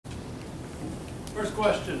First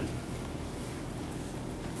question.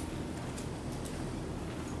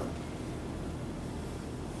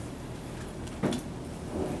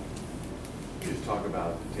 Just talk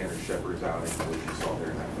about Tanner Scheppers outing, what you saw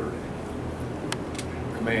there in that third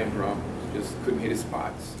inning. Command problems, just couldn't hit his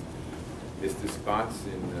spots. Missed his spots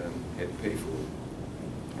and had to pay for it.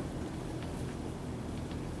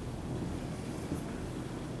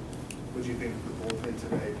 What do you think of the bullpen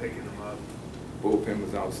today, picking them up? Bullpen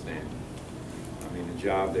was outstanding. I mean, the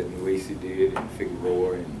job that Nuesi did, and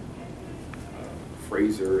Figueroa, and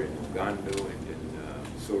Fraser, and Gondo, and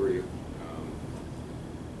Soria,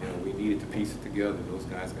 you know, we needed to piece it together. Those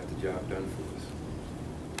guys got the job done for us.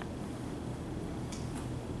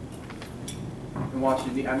 And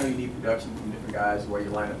watching, I know you need production from different guys, where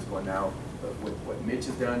your lineup's going now, but with what Mitch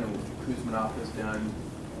has done and what Kuzmanov has done,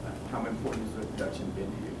 how important has the production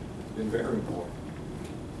been to you? It's been very important,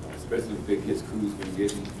 especially the big hits Kuz been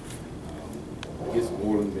getting, hits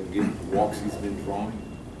Moreland been getting, the walks he's been drawing,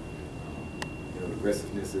 you know, the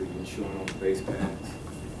aggressiveness that he's been showing on the base paths.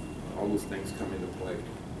 All those things come into play.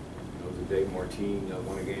 You know, the day Martin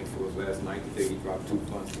won a game for us last night, the day he dropped 2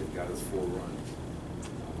 punts that got us 4 runs.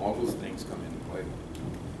 All those things come into play.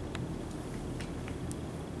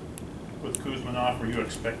 With Kuzmanov, were you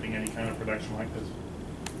expecting any kind of production like this?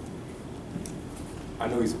 I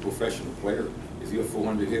know he's a professional player. Is he a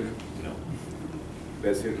 400 hitter? No.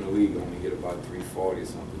 Best hitter in the league, only hit about 340 or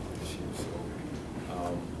something this year. So,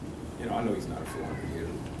 you know, I know he's not a 400 hitter,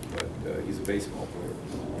 but he's a baseball player.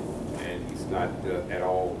 And he's not at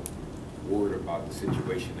all worried about the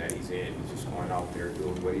situation that he's in. He's just going out there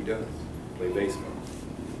doing what he does, play baseball.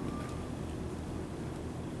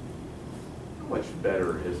 How much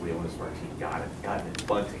better has Leonis Martin gotten at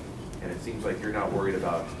bunting? And it seems like you're not worried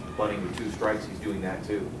about bunting with 2 strikes. He's doing that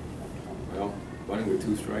too. Well, bunting with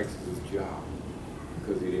 2 strikes is his job,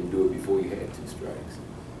 because he didn't do it before he had 2 strikes.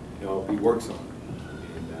 You know, he works on it.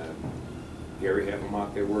 And Gary have him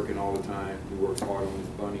out there working all the time. He works hard on his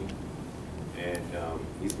bunting. And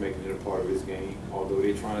he's making it a part of his game. Although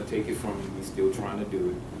they're trying to take it from him, he's still trying to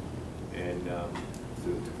do it. And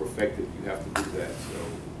to perfect it, you have to do that.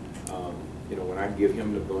 So, you know, when I give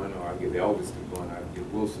him the bun, or I give Elvis the bun, I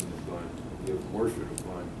give Wilson the bun, I give Murphy the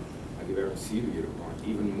bun, I give Aaron Sevier the bun,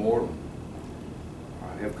 even more.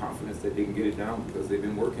 I have confidence that they can get it down because they've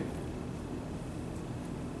been working.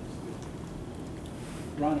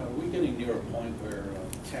 Ron, are we getting near a point where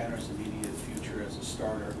Tanner's immediate future as a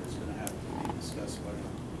starter is going to have to be discussed by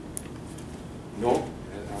now? No,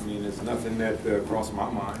 I mean, it's nothing that crossed my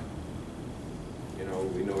mind. You know,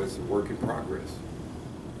 we know it's a work in progress.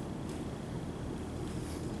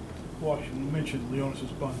 Washington, you mentioned Leonis's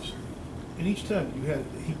bunts. And each time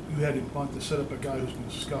you had him bunt to set up a guy who's going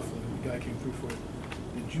to scuffle, and the guy came through for it.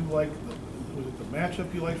 Did you like was it the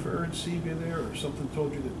matchup you liked for Aaron Sevier there, or something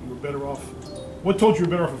told you that you were better off? What told you were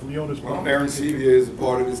better off if Leonis? Well, Aaron Sevier is a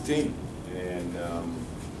part of this team, and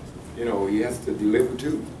you know, he has to deliver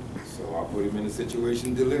too. So I put him in a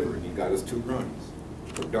situation to deliver, and he got us 2 runs,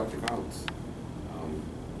 productive outs.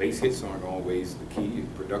 Base hits aren't always the key,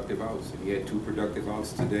 productive outs. And he had 2 productive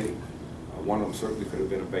outs today. One of them certainly could have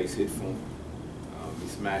been a base hit for him. He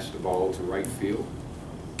smashed the ball to right field.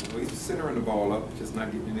 You know, he's centering the ball up, just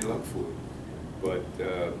not getting any luck for it. But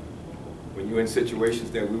when you're in situations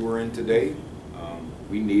that we were in today,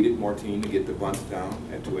 we needed Martin to get the bunts down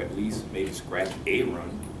and to at least maybe scratch a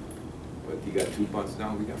run. But he got 2 bunts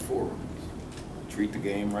down, we got 4 runs. Treat the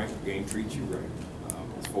game right, the game treats you right.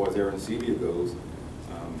 As far as Aaron Sevier goes,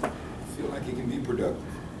 I feel like he can be productive.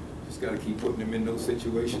 Just got to keep putting him in those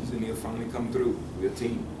situations, and he'll finally come through. We're a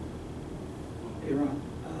team. Hey, Ron,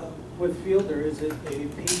 with Fielder, is it a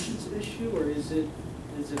patience issue, or is it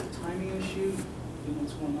a timing issue? You know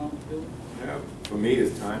what's going on with Fielder? Yeah, for me,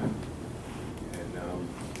 it's timing, and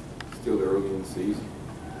still early in the season.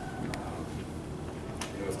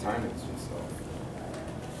 You know, it's timing. So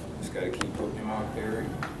just got to keep putting him out there and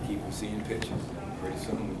keep him seeing pitches. Pretty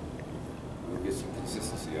soon, we'll get some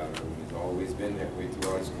consistency out of him. He's always been that way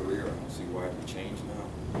throughout his career. I don't see why it would change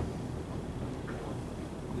now.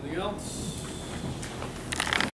 Anything else?